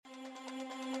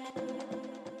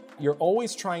you're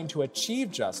always trying to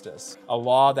achieve justice. A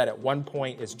law that at one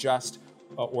point is just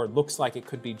or looks like it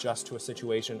could be just to a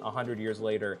situation 100 years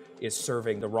later is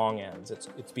serving the wrong ends.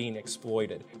 It's being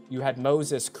exploited. You had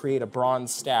Moses create a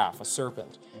bronze staff, a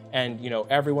serpent, and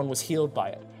everyone was healed by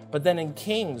it. But then in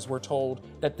Kings, we're told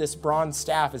that this bronze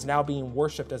staff is now being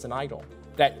worshipped as an idol.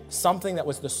 That something that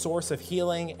was the source of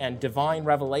healing and divine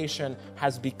revelation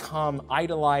has become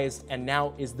idolized and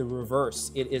now is the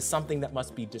reverse. It is something that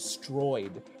must be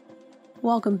destroyed.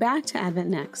 Welcome back to Advent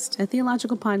Next, a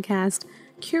theological podcast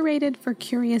curated for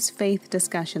curious faith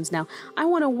discussions. Now, I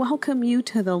want to welcome you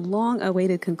to the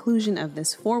long-awaited conclusion of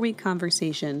this 4-week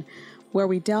conversation where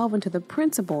we delve into the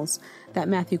principles that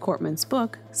Matthew Korpman's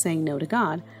book, Saying No to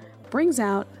God, brings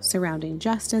out surrounding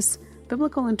justice,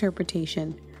 biblical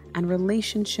interpretation, and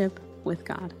relationship with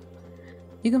God.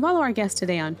 You can follow our guest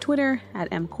today on Twitter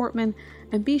 @mkorpman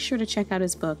and be sure to check out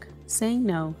his book, Saying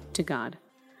No to God.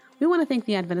 We want to thank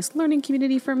the Adventist Learning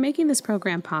community for making this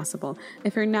program possible.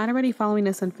 If you're not already following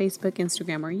us on Facebook,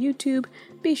 Instagram, or YouTube,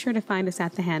 be sure to find us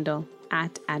at the handle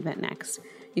 @AdventNext.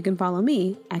 You can follow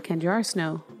me at Kendra R.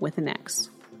 Snow with an X.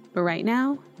 But right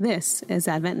now, this is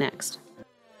Advent Next.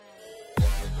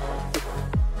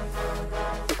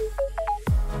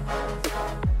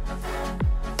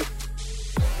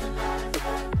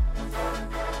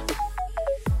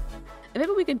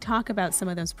 Maybe we can talk about some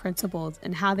of those principles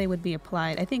and how they would be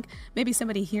applied. I think maybe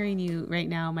somebody hearing you right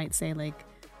now might say like,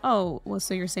 oh, well,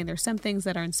 so you're saying there's some things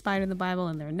that are inspired in the Bible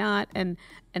and they're not. And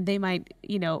they might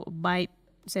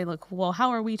say, look, well,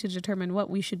 how are we to determine what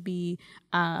we should be,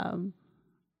 what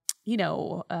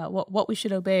we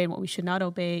should obey and what we should not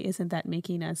obey? Isn't that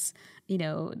making us,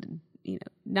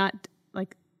 not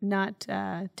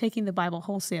taking the Bible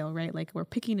wholesale, right? Like we're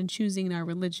picking and choosing our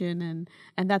religion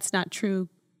and that's not true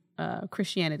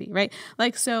Christianity, right?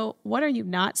 Like, so what are you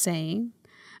not saying?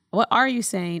 What are you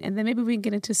saying? And then maybe we can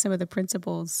get into some of the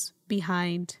principles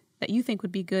behind that you think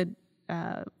would be good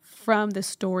from the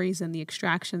stories and the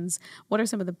extractions. What are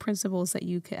some of the principles that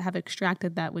you have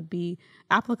extracted that would be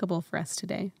applicable for us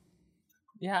today?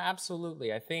 Yeah,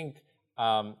 absolutely. I think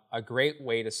a great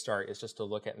way to start is just to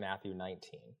look at Matthew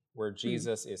 19, where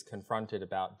Jesus is confronted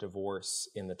about divorce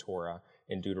in the Torah,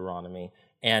 in Deuteronomy,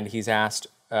 and he's asked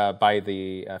by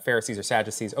the Pharisees or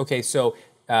Sadducees, okay, so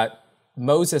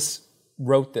Moses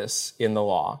wrote this in the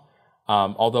law,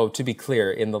 although to be clear,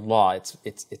 in the law,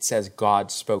 it says God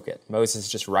spoke it. Moses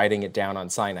is just writing it down on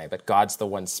Sinai, but God's the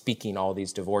one speaking all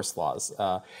these divorce laws.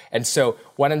 And so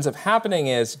what ends up happening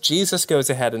is Jesus goes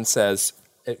ahead and says,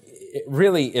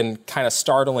 really in kind of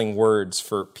startling words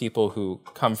for people who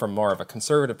come from more of a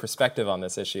conservative perspective on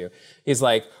this issue, he's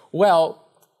like, well,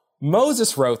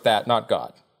 Moses wrote that, not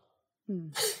God.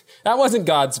 That wasn't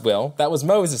God's will. That was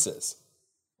Moses's.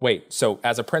 Wait, so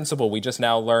as a principle, we just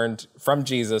now learned from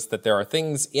Jesus that there are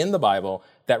things in the Bible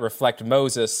that reflect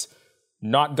Moses,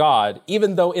 not God,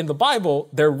 even though in the Bible,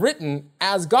 they're written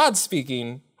as God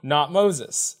speaking, not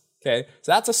Moses. Okay,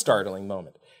 so that's a startling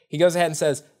moment. He goes ahead and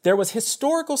says, there was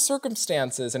historical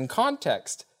circumstances and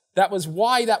context. That was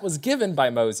why that was given by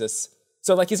Moses.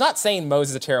 So he's not saying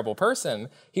Moses is a terrible person.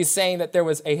 He's saying that there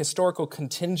was a historical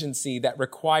contingency that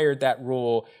required that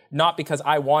rule, not because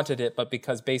I wanted it, but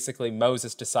because basically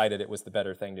Moses decided it was the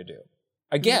better thing to do.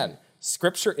 Again,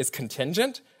 Scripture is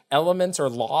contingent. Elements or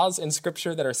laws in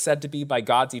Scripture that are said to be by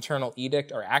God's eternal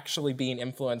edict are actually being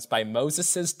influenced by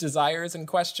Moses' desires and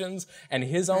questions and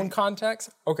his own context.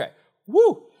 Okay,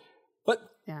 woo! But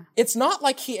it's not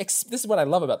like this is what I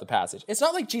love about the passage. It's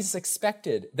not like Jesus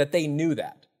expected that they knew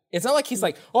that. It's not like he's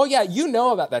like, oh yeah, you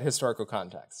know about that historical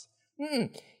context.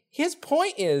 His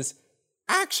point is,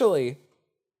 actually,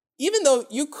 even though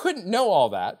you couldn't know all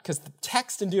that, because the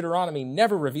text in Deuteronomy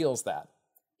never reveals that,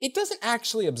 it doesn't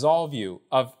actually absolve you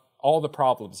of all the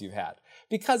problems you had.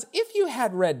 Because if you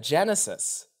had read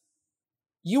Genesis,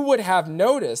 you would have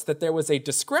noticed that there was a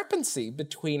discrepancy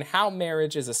between how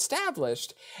marriage is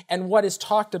established and what is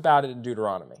talked about in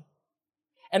Deuteronomy.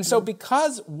 And so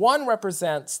because one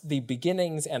represents the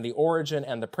beginnings and the origin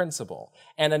and the principle,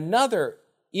 and another,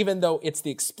 even though it's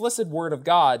the explicit word of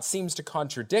God, seems to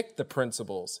contradict the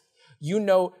principles, you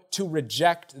know to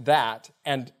reject that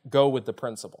and go with the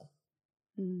principle.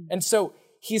 And so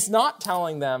he's not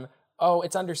telling them, oh,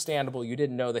 it's understandable, you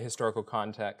didn't know the historical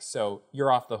context, so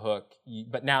you're off the hook,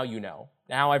 but now you know.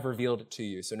 Now I've revealed it to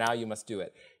you, so now you must do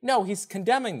it. No, he's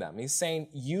condemning them. He's saying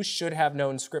you should have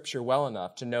known Scripture well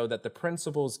enough to know that the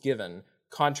principles given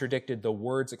contradicted the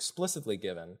words explicitly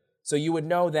given, so you would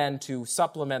know then to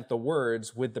supplement the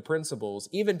words with the principles,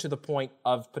 even to the point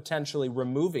of potentially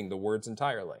removing the words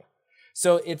entirely.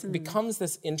 So it becomes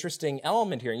this interesting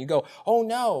element here. And you go, oh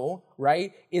no,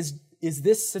 right? Is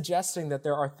this suggesting that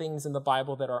there are things in the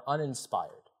Bible that are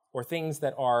uninspired or things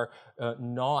that are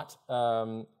not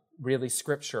really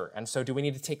scripture? And so do we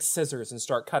need to take scissors and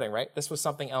start cutting, right? This was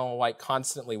something Ellen White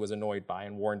constantly was annoyed by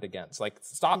and warned against. Like,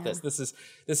 stop this. This is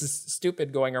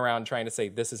stupid going around trying to say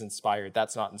this is inspired.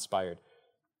 That's not inspired.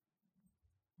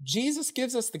 Jesus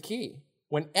gives us the key.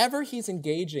 Whenever he's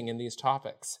engaging in these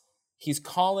topics, he's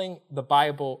calling the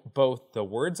Bible both the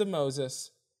words of Moses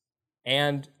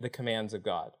and the commands of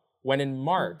God. When in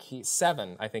Mark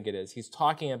 7, I think it is, he's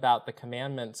talking about the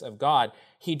commandments of God,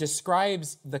 he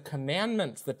describes the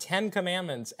commandments, the 10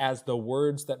 commandments, as the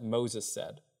words that Moses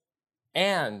said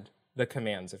and the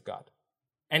commands of God.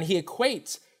 And he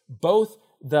equates both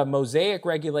the Mosaic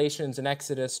regulations in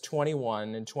Exodus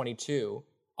 21 and 22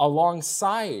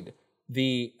 alongside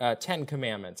the 10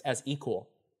 commandments as equal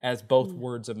as both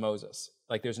words of Moses.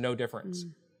 Like, there's no difference.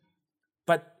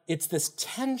 But it's this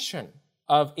tension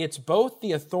of it's both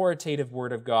the authoritative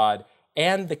word of God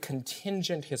and the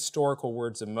contingent historical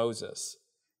words of Moses.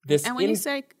 And when you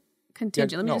say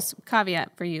contingent, let me just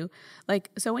caveat for you. Like,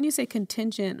 so when you say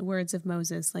contingent words of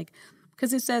Moses, like,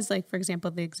 because it says, like, for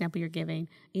example, the example you're giving,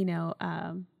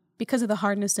 because of the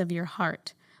hardness of your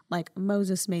heart, like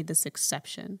Moses made this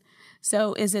exception.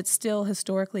 So is it still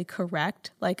historically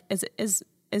correct? Like,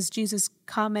 is Jesus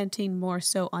commenting more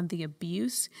so on the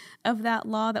abuse of that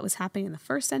law that was happening in the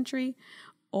first century?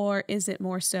 Or is it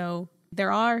more so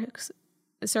there are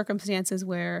circumstances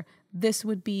where this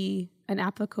would be an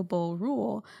applicable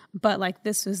rule, but like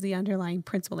this is the underlying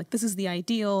principle, like this is the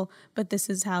ideal, but this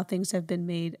is how things have been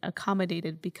made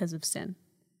accommodated because of sin?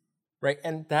 Right,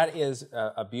 and that is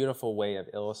a beautiful way of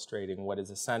illustrating what is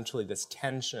essentially this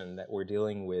tension that we're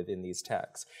dealing with in these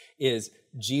texts, is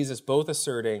Jesus both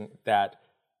asserting that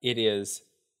it is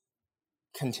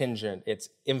contingent, it's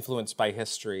influenced by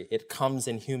history, it comes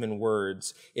in human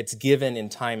words, it's given in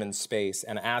time and space,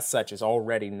 and as such is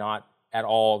already not at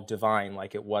all divine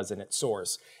like it was in its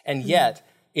source. And yet,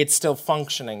 it's still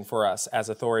functioning for us as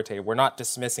authoritative. We're not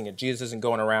dismissing it. Jesus isn't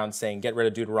going around saying, get rid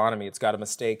of Deuteronomy, it's got a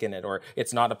mistake in it, or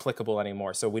it's not applicable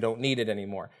anymore, so we don't need it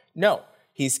anymore. No,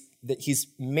 he's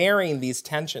marrying these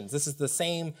tensions. This is the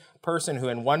same person who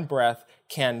in one breath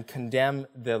can condemn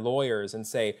the lawyers and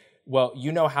say, well,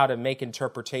 you know how to make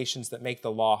interpretations that make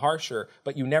the law harsher,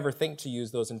 but you never think to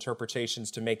use those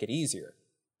interpretations to make it easier.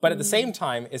 But at the same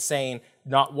time is saying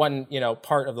not one,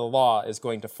 part of the law is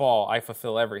going to fall. I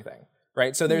fulfill everything,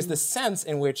 right? So there's this sense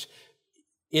in which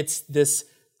it's this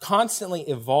constantly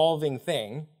evolving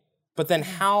thing, but then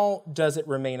how does it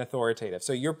remain authoritative?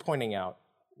 So you're pointing out,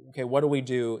 okay, what do we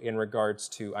do in regards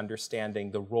to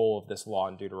understanding the role of this law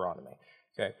in Deuteronomy?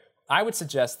 Okay, I would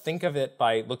suggest think of it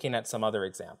by looking at some other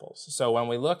examples. So when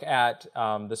we look at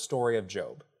the story of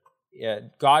Job,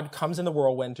 God comes in the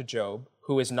whirlwind to Job,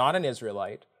 who is not an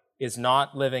Israelite, is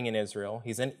not living in Israel.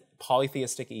 He's in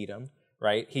polytheistic Edom,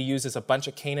 right? He uses a bunch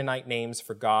of Canaanite names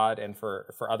for God and for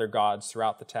other gods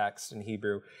throughout the text in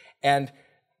Hebrew. And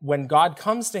when God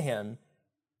comes to him,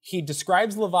 he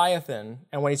describes Leviathan,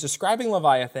 and when he's describing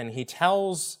Leviathan,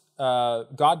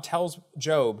 God tells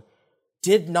Job,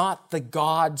 did not the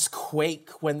gods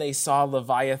quake when they saw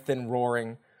Leviathan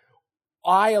roaring?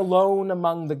 I alone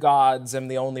among the gods am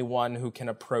the only one who can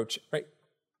approach it, right?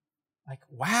 Like,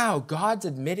 wow, God's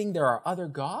admitting there are other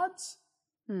gods?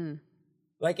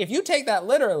 Like, if you take that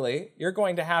literally, you're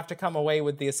going to have to come away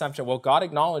with the assumption, well, God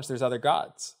acknowledged there's other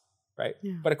gods, right?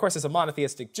 Yeah. But of course, as a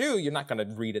monotheistic Jew, you're not going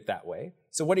to read it that way.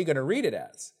 So what are you going to read it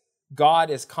as? God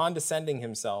is condescending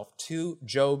himself to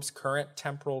Job's current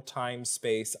temporal time,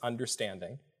 space,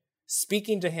 understanding,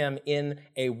 speaking to him in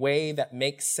a way that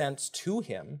makes sense to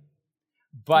him,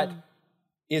 but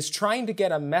is trying to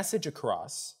get a message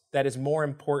across that is more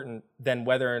important than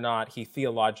whether or not he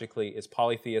theologically is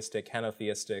polytheistic,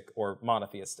 henotheistic, or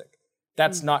monotheistic.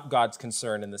 That's not God's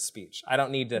concern in this speech. I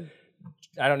don't need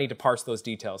to parse those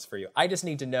details for you. I just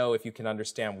need to know if you can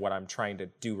understand what I'm trying to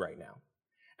do right now.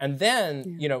 And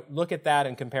then, look at that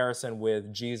in comparison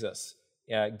with Jesus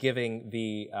giving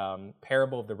the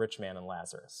parable of the rich man and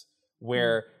Lazarus,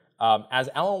 where, as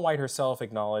Ellen White herself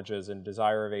acknowledges in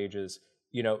Desire of Ages,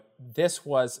 this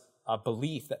was a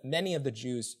belief that many of the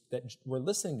Jews that were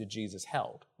listening to Jesus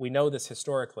held. We know this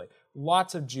historically.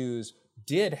 Lots of Jews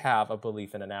did have a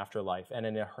belief in an afterlife and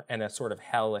in a sort of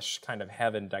hellish kind of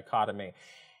heaven dichotomy.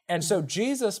 And so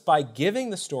Jesus, by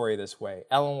giving the story this way,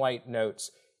 Ellen White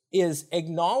notes, is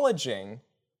acknowledging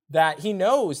that he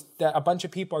knows that a bunch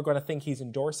of people are going to think he's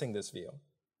endorsing this view.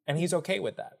 And he's okay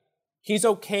with that. He's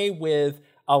okay with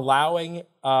allowing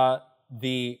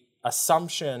the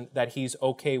assumption that he's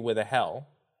okay with a hell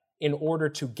in order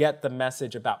to get the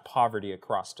message about poverty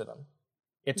across to them.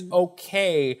 It's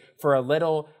okay for a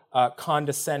little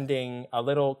condescending, a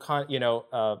little,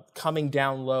 coming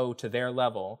down low to their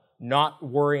level, not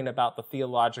worrying about the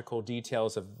theological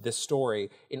details of this story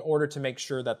in order to make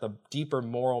sure that the deeper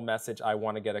moral message I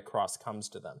want to get across comes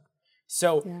to them.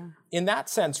 So in that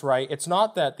sense, right, it's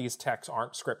not that these texts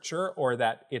aren't scripture or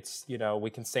that it's, we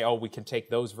can say, oh, we can take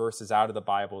those verses out of the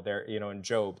Bible, they're, in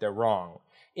Job, they're wrong.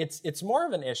 It's more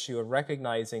of an issue of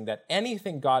recognizing that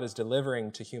anything God is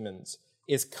delivering to humans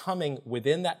is coming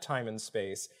within that time and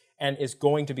space and is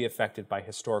going to be affected by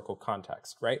historical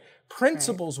context, right?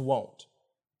 Principles won't,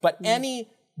 but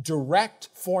any direct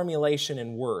formulation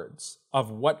in words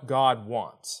of what God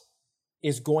wants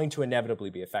is going to inevitably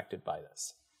be affected by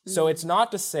this. So it's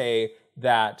not to say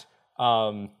that,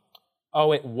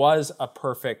 it was a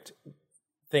perfect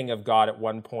thing of God at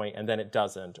one point and then it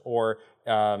doesn't, or,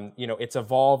 it's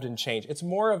evolved and changed. It's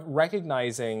more of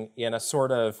recognizing in a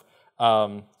sort of,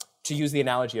 to use the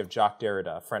analogy of Jacques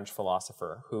Derrida, a French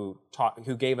philosopher who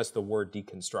gave us the word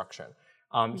deconstruction.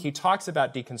 He talks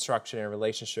about deconstruction in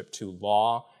relationship to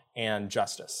law and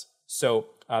justice. So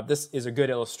this is a good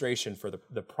illustration for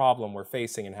the problem we're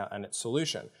facing and its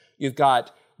solution. You've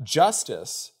got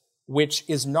justice, which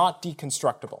is not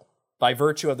deconstructible by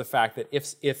virtue of the fact that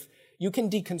if you can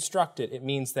deconstruct it, it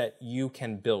means that you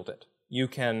can build it. You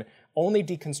can only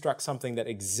deconstruct something that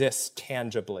exists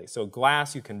tangibly. So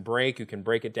glass you can break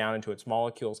it down into its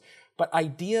molecules. But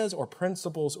ideas or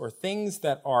principles or things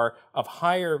that are of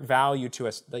higher value to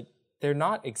us, they're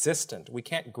not existent. We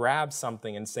can't grab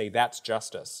something and say that's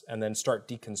justice and then start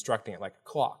deconstructing it like a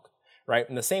clock, right?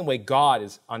 In the same way, God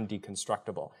is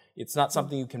undeconstructible. It's not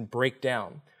something you can break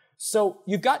down. So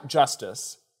you've got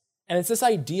justice, and it's this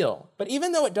ideal. But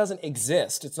even though it doesn't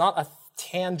exist, it's not a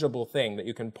tangible thing that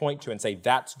you can point to and say,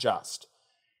 that's just.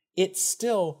 It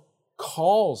still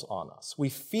calls on us. We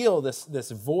feel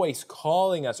this voice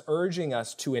calling us, urging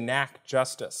us to enact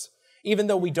justice. Even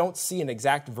though we don't see an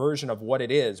exact version of what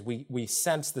it is, we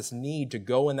sense this need to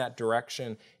go in that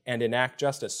direction and enact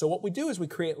justice. So what we do is we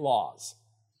create laws.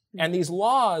 And these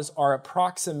laws are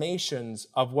approximations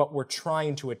of what we're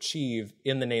trying to achieve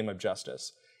in the name of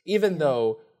justice. Even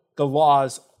though the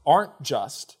laws aren't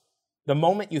just, the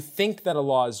moment you think that a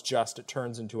law is just, it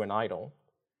turns into an idol.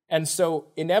 And so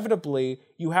inevitably,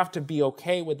 you have to be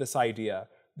okay with this idea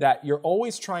that you're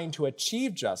always trying to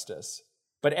achieve justice,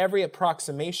 but every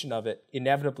approximation of it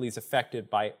inevitably is affected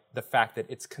by the fact that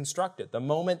it's constructed. The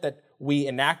moment that we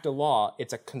enact a law,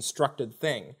 it's a constructed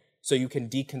thing, so you can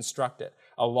deconstruct it.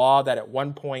 A law that at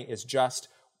one point is just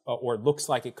or looks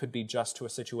like it could be just to a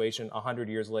situation 100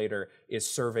 years later is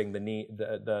serving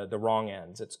the wrong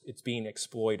ends. It's being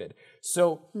exploited.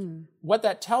 So what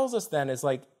that tells us then is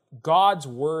God's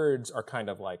words are kind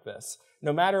of like this.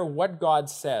 No matter what God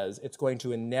says, it's going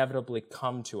to inevitably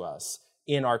come to us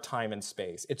in our time and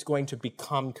space. It's going to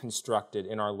become constructed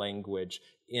in our language,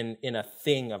 in a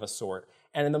thing of a sort.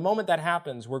 And in the moment that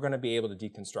happens, we're going to be able to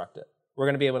deconstruct it. We're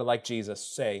going to be able to, like Jesus,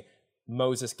 say,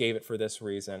 Moses gave it for this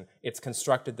reason. It's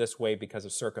constructed this way because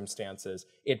of circumstances.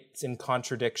 It's in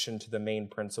contradiction to the main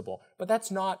principle. But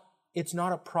it's not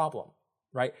a problem,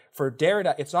 right? For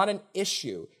Derrida, it's not an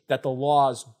issue that the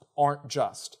laws aren't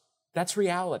just. That's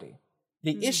reality.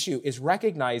 The issue is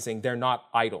recognizing they're not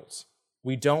idols.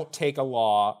 We don't take a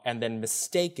law and then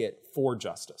mistake it for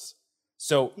justice.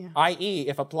 So, i.e.,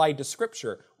 if applied to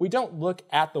Scripture, we don't look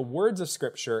at the words of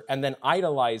Scripture and then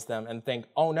idolize them and think,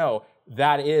 oh no,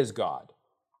 that is God.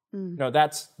 No,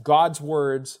 that's God's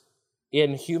words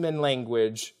in human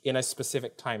language in a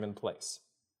specific time and place.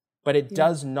 But it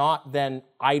does not then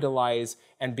idolize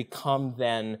and become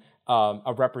then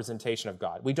a representation of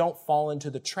God. We don't fall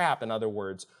into the trap, in other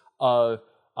words, of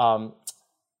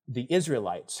the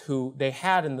Israelites who they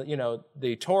had in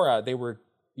the Torah.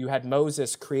 You had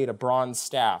Moses create a bronze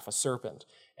staff, a serpent,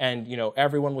 and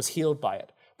everyone was healed by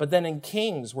it. But then in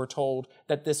Kings, we're told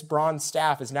that this bronze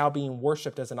staff is now being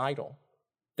worshipped as an idol.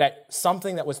 That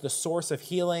something that was the source of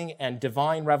healing and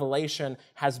divine revelation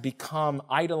has become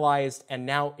idolized and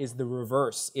now is the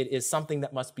reverse. It is something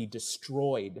that must be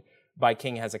destroyed by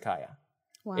King Hezekiah.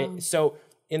 Wow. So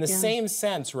in the same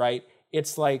sense, right,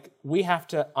 it's like we have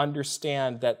to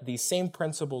understand that these same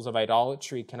principles of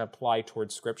idolatry can apply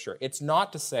towards Scripture. It's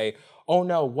not to say, oh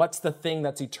no, what's the thing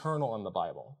that's eternal in the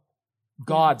Bible?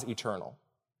 God's eternal.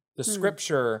 The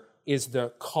Scripture is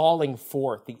the calling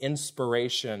forth, the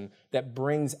inspiration that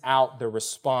brings out the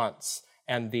response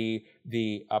and the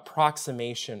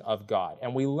approximation of God.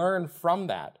 And we learn from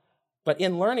that. But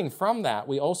in learning from that,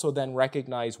 we also then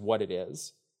recognize what it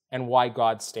is and why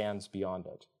God stands beyond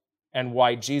it. and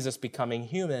why Jesus becoming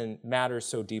human matters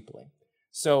so deeply.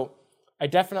 So I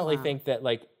definitely think that,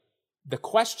 like, the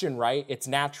question, right, it's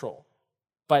natural,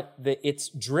 but it's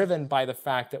driven by the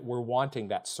fact that we're wanting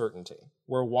that certainty.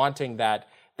 We're wanting that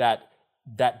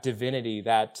divinity,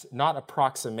 that not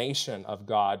approximation of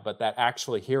God, but that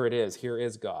actually here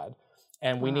is God.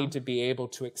 And we need to be able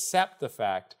to accept the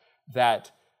fact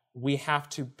that we have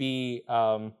to be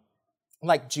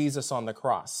like Jesus on the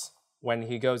cross, when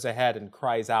he goes ahead and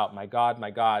cries out, my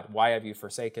God, why have you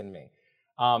forsaken me?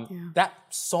 That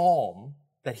psalm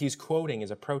that he's quoting is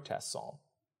a protest psalm.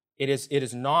 It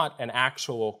is not an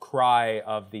actual cry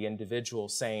of the individual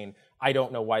saying, I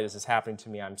don't know why this is happening to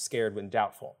me, I'm scared and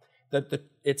doubtful.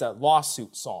 It's a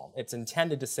lawsuit psalm. It's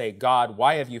intended to say, God,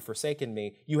 why have you forsaken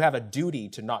me? You have a duty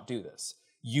to not do this.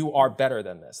 You are better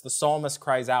than this. The psalmist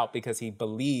cries out because he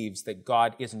believes that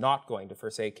God is not going to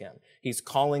forsake him. He's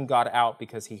calling God out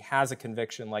because he has a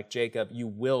conviction like Jacob, you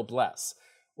will bless.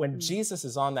 When Jesus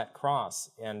is on that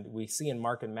cross, and we see in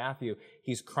Mark and Matthew,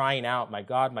 he's crying out, my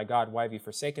God, why have you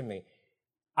forsaken me?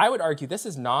 I would argue this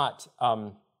is not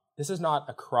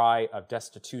a cry of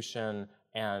destitution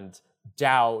and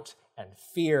doubt and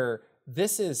fear.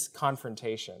 This is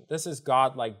confrontation. This is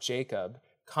God, like Jacob,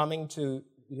 coming to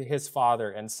his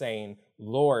father and saying,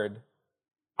 Lord,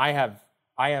 I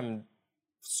am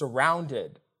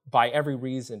surrounded by every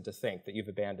reason to think that you've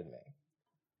abandoned me,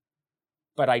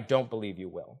 but I don't believe you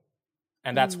will.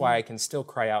 And that's why I can still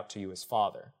cry out to you as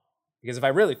Father. Because if I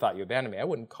really thought you abandoned me, I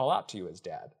wouldn't call out to you as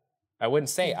Dad. I wouldn't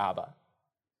say Abba.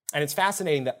 And it's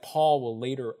fascinating that Paul will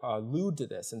later allude to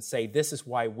this and say, this is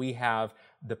why we have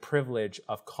the privilege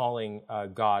of calling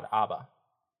God Abba.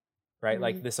 Right?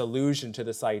 Like this allusion to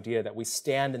this idea that we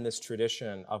stand in this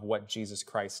tradition of what Jesus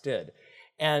Christ did.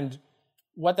 And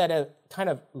what that kind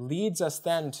of leads us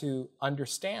then to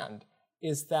understand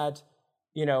is that,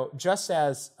 just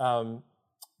as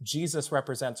Jesus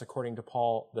represents, according to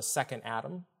Paul, the second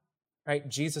Adam, right?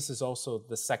 Jesus is also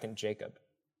the second Jacob.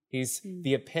 He's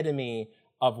the epitome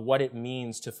of what it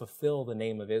means to fulfill the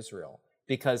name of Israel.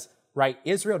 Because, right,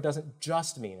 Israel doesn't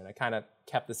just mean, and I kind of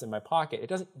kept this in my pocket, it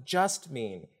doesn't just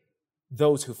mean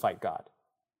those who fight God.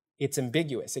 It's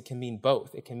ambiguous. It can mean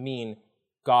both. It can mean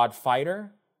God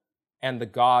fighter and the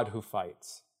God who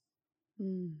fights.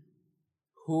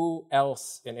 Who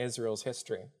else in Israel's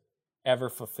history ever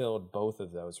fulfilled both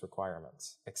of those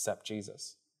requirements except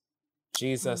Jesus?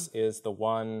 Jesus is the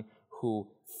one who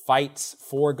fights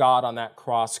for God on that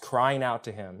cross, crying out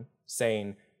to him,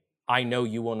 saying, I know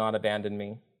you will not abandon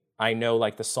me. I know,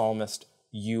 like the psalmist,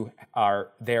 you are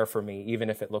there for me, even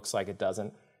if it looks like it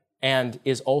doesn't. And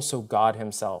is also God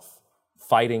himself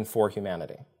fighting for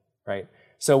humanity, right?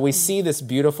 So we see this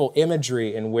beautiful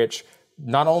imagery in which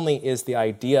not only is the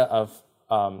idea of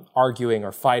arguing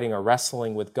or fighting or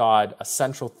wrestling with God a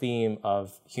central theme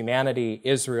of humanity,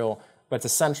 Israel, but it's a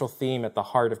central theme at the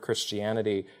heart of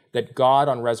Christianity, that God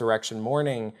on resurrection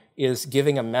morning is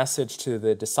giving a message to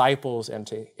the disciples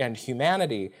and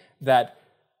humanity that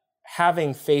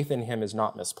having faith in him is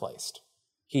not misplaced.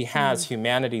 He has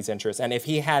humanity's interest. And if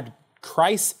he had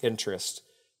Christ's interest,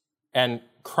 and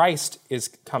Christ is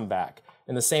come back,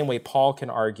 in the same way Paul can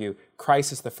argue,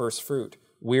 Christ is the first fruit.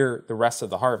 We're the rest of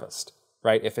the harvest,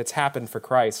 right? If it's happened for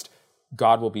Christ,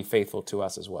 God will be faithful to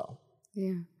us as well.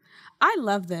 Yeah. I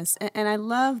love this. And I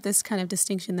love this kind of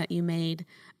distinction that you made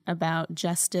about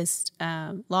justice,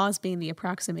 laws being the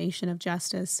approximation of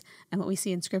justice, and what we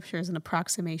see in Scripture is an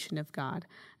approximation of God,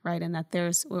 right? And that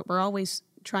we're always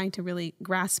trying to really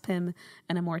grasp him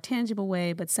in a more tangible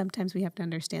way, but sometimes we have to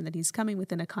understand that he's coming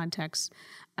within a context,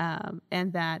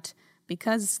 and that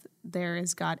because there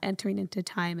is God entering into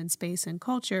time and space and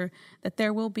culture, that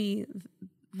there will be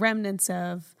remnants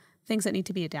of things that need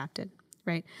to be adapted.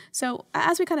 Right. So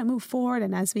as we kind of move forward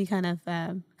and as we kind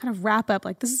of wrap up,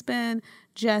 like this has been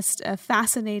just a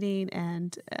fascinating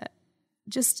and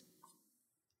just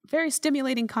very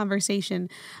stimulating conversation.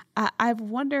 I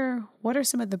wonder what are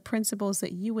some of the principles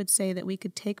that you would say that we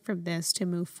could take from this to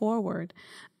move forward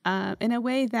in a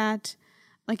way that,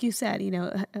 like you said,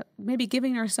 maybe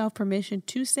giving ourselves permission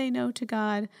to say no to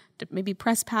God, to maybe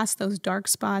press past those dark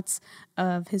spots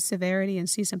of his severity and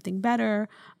see something better.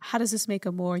 How does this make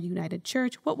a more united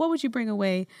church? What would you bring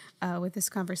away with this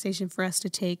conversation for us to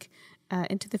take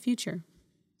into the future?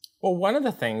 Well, one of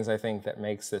the things I think that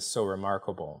makes this so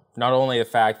remarkable, not only the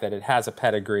fact that it has a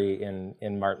pedigree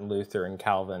in Martin Luther and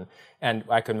Calvin, and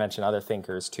I could mention other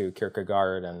thinkers too,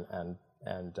 Kierkegaard and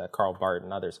Karl Barth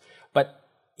and others, but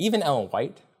even Ellen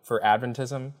White for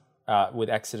Adventism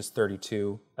with Exodus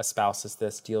 32 espouses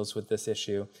this, deals with this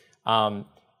issue.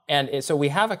 So we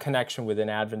have a connection within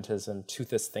Adventism to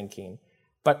this thinking.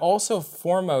 But also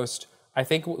foremost, I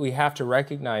think what we have to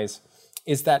recognize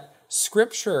is that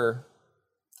Scripture,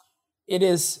 it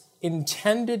is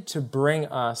intended to bring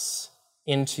us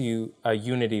into a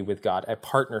unity with God, a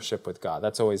partnership with God.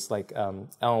 That's always like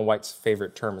Ellen White's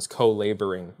favorite term is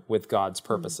co-laboring with God's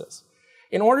purposes.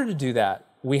 In order to do that,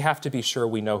 we have to be sure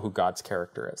we know who God's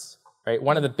character is, right?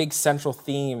 One of the big central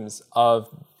themes of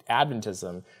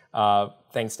Adventism,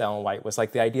 thanks to Ellen White, was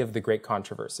like the idea of the great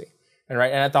controversy. And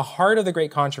at the heart of the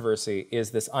great controversy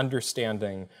is this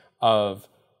understanding of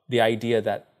the idea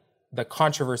that the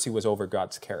controversy was over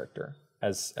God's character,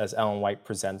 as Ellen White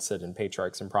presents it in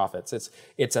Patriarchs and Prophets.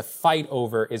 It's a fight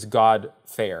over, is God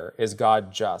fair? Is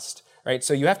God just? Right?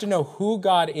 So you have to know who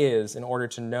God is in order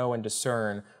to know and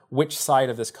discern which side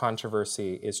of this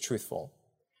controversy is truthful.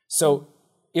 So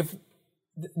if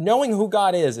knowing who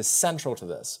God is central to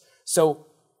this. So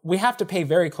we have to pay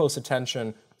very close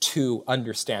attention to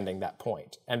understanding that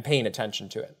point and paying attention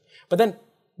to it. But then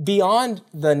beyond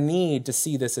the need to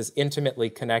see this as intimately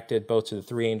connected both to the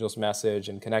three angels message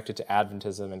and connected to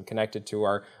Adventism and connected to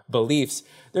our beliefs,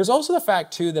 there's also the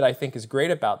fact, too, that I think is great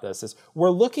about this is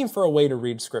we're looking for a way to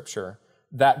read Scripture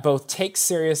that both takes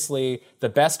seriously the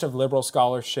best of liberal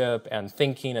scholarship and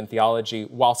thinking and theology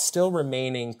while still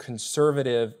remaining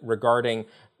conservative regarding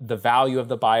the value of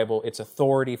the Bible, its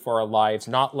authority for our lives,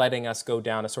 not letting us go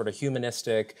down a sort of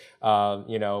humanistic,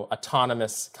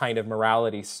 autonomous kind of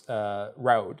morality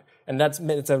road. And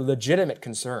it's a legitimate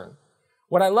concern.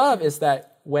 What I love is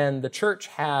that when the church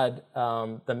had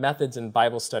the Methods in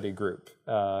Bible Study group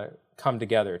come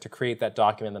together to create that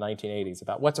document in the 1980s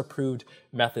about what's approved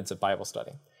methods of Bible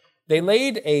study, they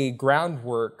laid a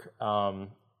groundwork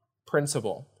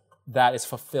principle that is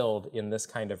fulfilled in this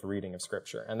kind of reading of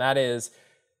Scripture. And that is,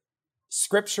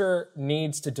 Scripture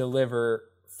needs to deliver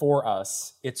for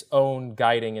us its own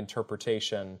guiding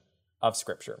interpretation of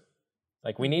Scripture.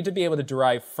 Like, we need to be able to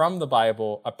derive from the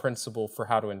Bible a principle for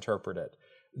how to interpret it,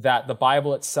 that the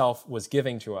Bible itself was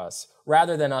giving to us,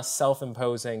 rather than us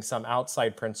self-imposing some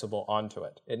outside principle onto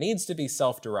it. It needs to be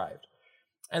self-derived.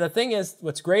 And the thing is,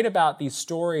 what's great about these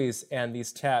stories and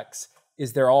these texts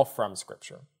is they're all from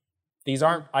Scripture. These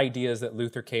aren't ideas that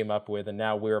Luther came up with and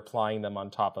now we're applying them on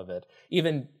top of it.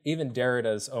 Even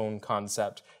Derrida's own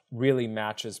concept really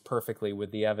matches perfectly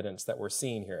with the evidence that we're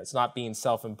seeing here. It's not being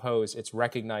self-imposed, it's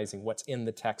recognizing what's in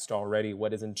the text already,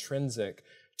 what is intrinsic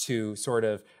to sort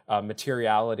of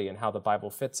materiality and how the Bible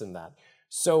fits in that.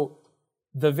 So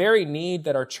the very need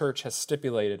that our church has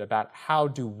stipulated about how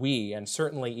do we, and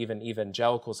certainly even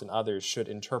evangelicals and others, should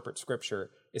interpret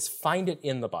Scripture is find it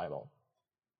in the Bible.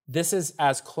 This is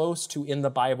as close to in the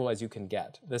Bible as you can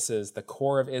get. This is the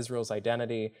core of Israel's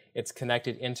identity. It's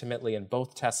connected intimately in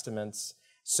both Testaments.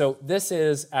 So this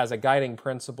is, as a guiding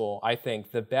principle, I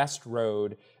think, the best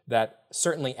road that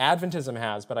certainly Adventism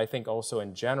has, but I think also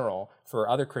in general for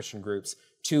other Christian groups,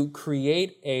 to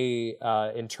create a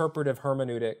interpretive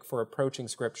hermeneutic for approaching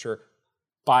Scripture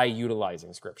by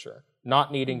utilizing Scripture,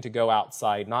 not needing to go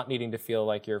outside, not needing to feel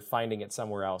like you're finding it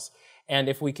somewhere else. And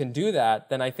if we can do that,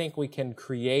 then I think we can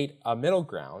create a middle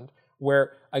ground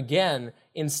where, again,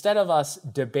 instead of us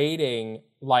debating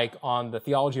like on the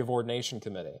Theology of Ordination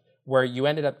Committee, where you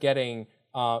ended up getting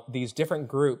these different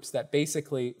groups that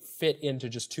basically fit into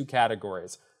just two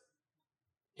categories.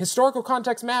 Historical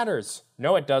context matters.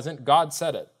 No, it doesn't. God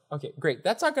said it. Okay, great.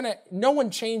 That's not going to, no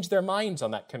one changed their minds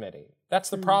on that committee. That's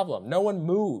the problem. No one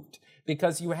moved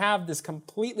because you have this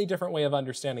completely different way of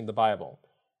understanding the Bible.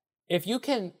 If you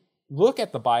can look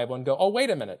at the Bible and go, oh, wait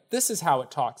a minute, this is how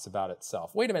it talks about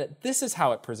itself. Wait a minute, this is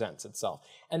how it presents itself.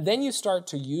 And then you start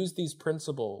to use these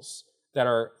principles that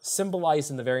are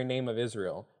symbolized in the very name of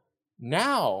Israel.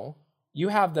 Now you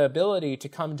have the ability to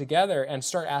come together and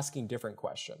start asking different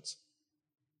questions.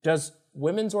 Does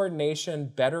women's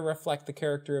ordination better reflect the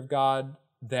character of God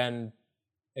than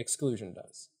exclusion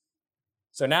does?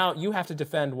 So now you have to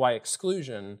defend why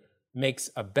exclusion makes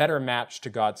a better match to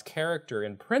God's character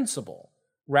in principle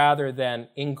rather than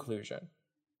inclusion.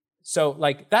 So,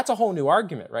 like, that's a whole new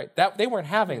argument, right? That they weren't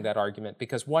having that argument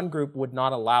because one group would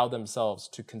not allow themselves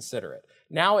to consider it.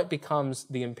 Now it becomes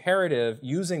the imperative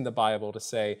using the Bible to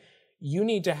say, you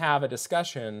need to have a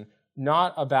discussion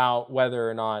not about whether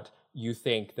or not you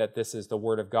think that this is the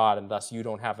Word of God and thus you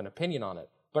don't have an opinion on it,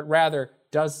 but rather,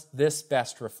 does this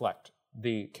best reflect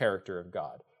the character of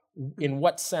God? In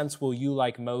what sense will you,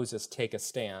 like Moses, take a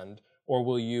stand, or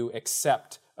will you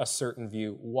accept a certain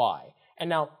view? Why? And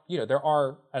now, there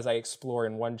are, as I explore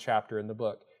in one chapter in the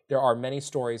book, there are many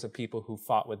stories of people who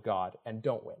fought with God and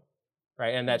don't win,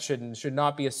 right? And that should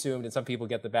not be assumed, and some people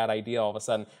get the bad idea all of a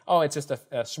sudden, oh, it's just a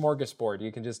smorgasbord.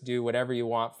 You can just do whatever you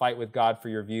want, fight with God for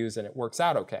your views, and it works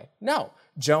out okay. No.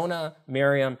 Jonah,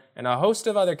 Miriam, and a host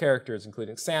of other characters,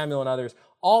 including Samuel and others,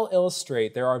 all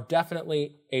illustrate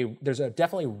there's a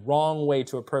definitely wrong way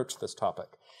to approach this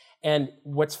topic. And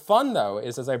what's fun, though,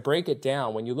 is as I break it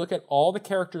down, when you look at all the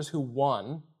characters who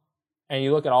won, and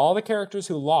you look at all the characters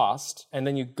who lost, and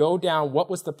then you go down what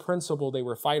was the principle they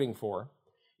were fighting for,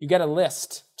 you get a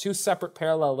list, 2 separate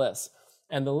parallel lists.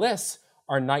 And the lists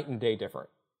are night and day different.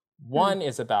 One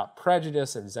is about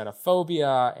prejudice and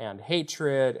xenophobia and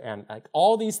hatred and like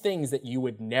all these things that you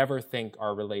would never think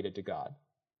are related to God.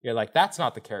 You're like, that's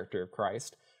not the character of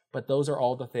Christ. But those are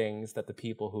all the things that the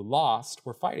people who lost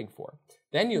were fighting for.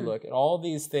 Then you look at all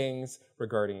these things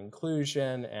regarding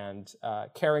inclusion and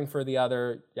caring for the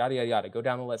other, yada, yada, yada, go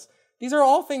down the list. These are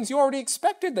all things you already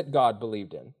expected that God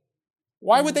believed in.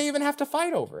 Why would they even have to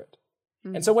fight over it?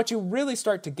 And so what you really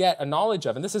start to get a knowledge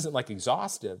of, and this isn't like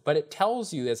exhaustive, but it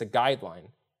tells you as a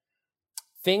guideline,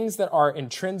 things that are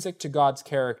intrinsic to God's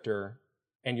character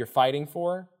and you're fighting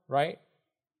for, right?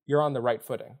 You're on the right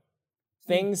footing.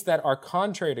 Things that are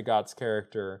contrary to God's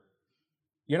character,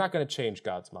 you're not going to change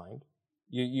God's mind.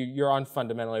 You're on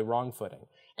fundamentally wrong footing.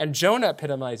 And Jonah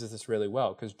epitomizes this really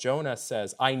well because Jonah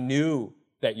says, I knew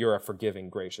that you're a forgiving,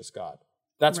 gracious God.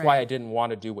 That's why I didn't want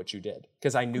to do what you did,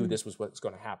 because I knew this was what's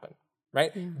going to happen,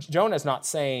 right? Yeah. Jonah's not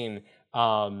saying,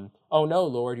 oh no,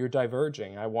 Lord, you're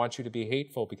diverging. I want you to be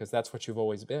hateful because that's what you've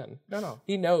always been. No.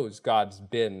 He knows God's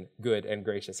been good and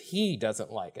gracious. He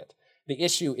doesn't like it. The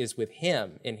issue is with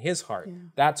him in his heart. Yeah.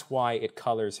 That's why it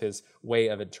colors his way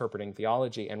of interpreting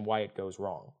theology and why it goes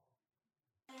wrong.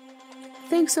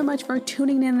 Thanks so much for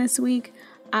tuning in this week.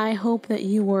 I hope that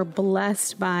you were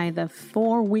blessed by the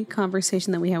 4-week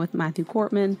conversation that we had with Matthew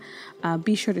Korpman.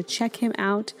 Be sure to check him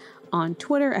out on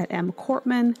Twitter at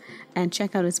 @mkorpman and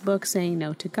check out his book, Saying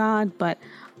No to God. But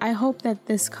I hope that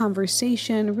this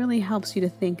conversation really helps you to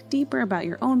think deeper about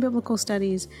your own biblical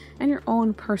studies and your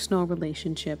own personal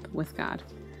relationship with God.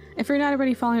 If you're not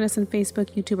already following us on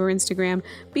Facebook, YouTube, or Instagram,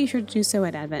 be sure to do so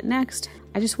at Advent Next.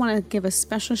 I just want to give a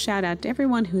special shout out to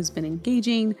everyone who's been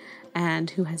engaging and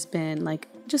who has been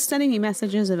just sending me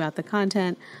messages about the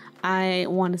content. I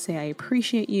want to say I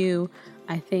appreciate you.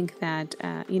 I think that,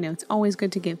 it's always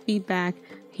good to get feedback,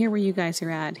 hear where you guys are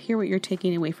at, hear what you're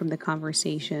taking away from the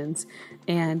conversations.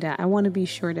 And I want to be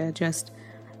sure to just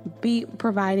be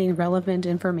providing relevant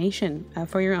information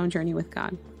for your own journey with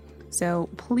God. So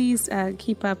please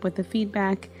keep up with the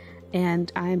feedback.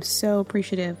 And I'm so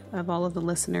appreciative of all of the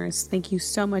listeners. Thank you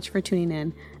so much for tuning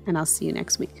in, and I'll see you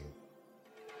next week.